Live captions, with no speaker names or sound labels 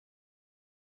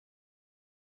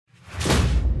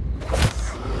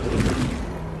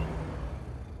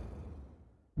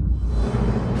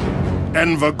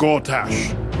Enver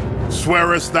Gortash,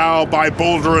 swearest thou by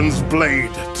Baldur's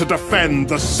blade to defend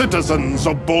the citizens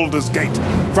of Baldur's Gate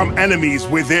from enemies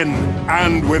within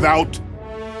and without?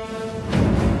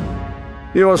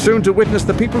 You are soon to witness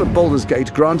the people of Baldur's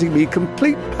Gate granting me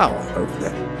complete power over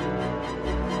them.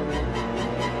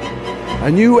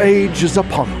 A new age is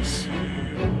upon us.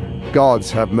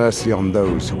 Gods have mercy on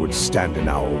those who would stand in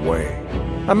our way.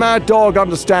 A mad dog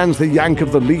understands the yank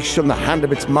of the leash on the hand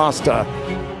of its master,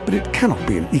 but it cannot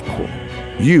be an equal.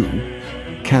 You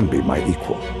can be my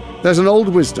equal. There's an old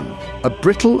wisdom. A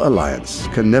brittle alliance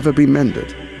can never be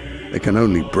mended. It can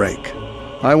only break.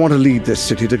 I want to lead this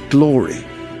city to glory,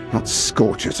 not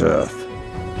scorch its earth.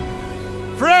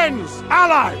 Friends,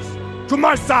 allies, to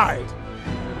my side!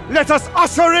 Let us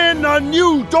usher in a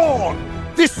new dawn!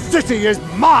 This city is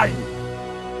mine!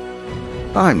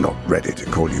 I'm not ready to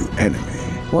call you enemy.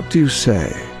 What do you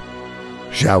say?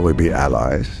 Shall we be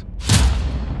allies?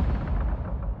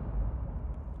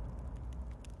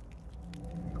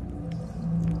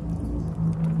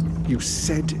 You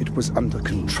said it was under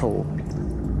control.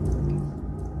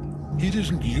 It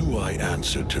isn't you I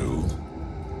answer to,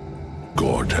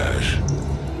 Gortash.